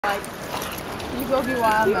Like, you go be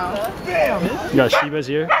wild now. Damn! You got Shiba's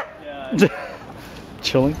here? Yeah.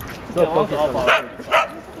 Chilling. Still focused on the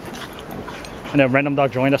And then random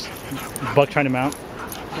dog joined us. Buck trying to mount.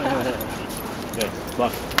 Good.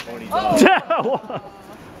 Buck. Oh.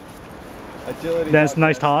 Agility. That's a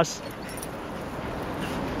nice toss.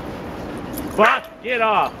 Buck, get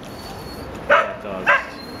off! That dog.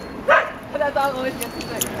 That dog always gets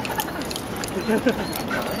sick.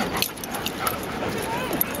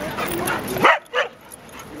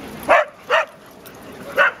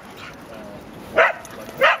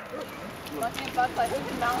 Buck's like,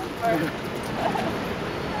 who's mountain first?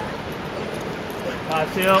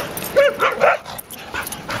 Heel.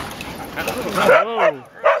 Whoa.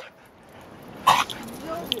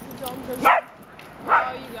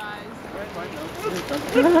 Oh, you guys.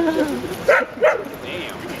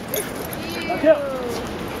 Damn. Ew.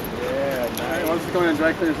 Yeah, nice. Let's go in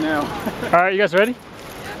dry cleaners now. Alright, you guys ready?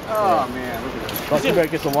 Oh man, look at this. Let's better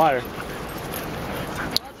get some water.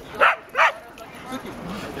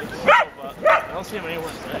 I don't see him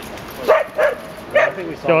anywhere today. I think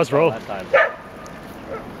we saw Yo, let's roll. Last time.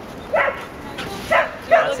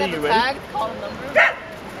 Look at the tag, call the number.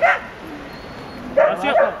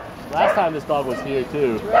 Last time this dog was here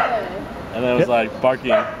too. Really? And then it was like barking.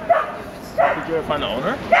 Did you ever find the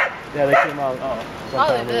owner? Yeah, they came out. Oh,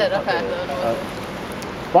 they did. Okay.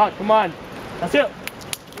 Buck, come on. That's it.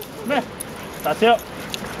 Come here. That's it.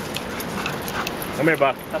 Come here,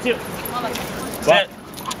 Buck. That's it. Buck. That's it.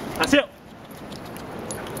 That's it.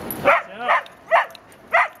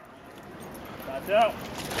 That's it.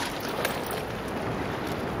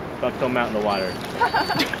 Buck, don't mount in the water.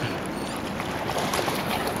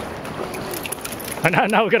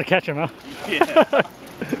 Now we gotta catch him, huh? Yeah.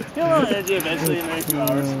 He'll on edge eventually in the next 2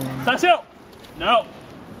 hours. That's it. No.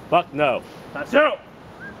 Buck, no. That's it.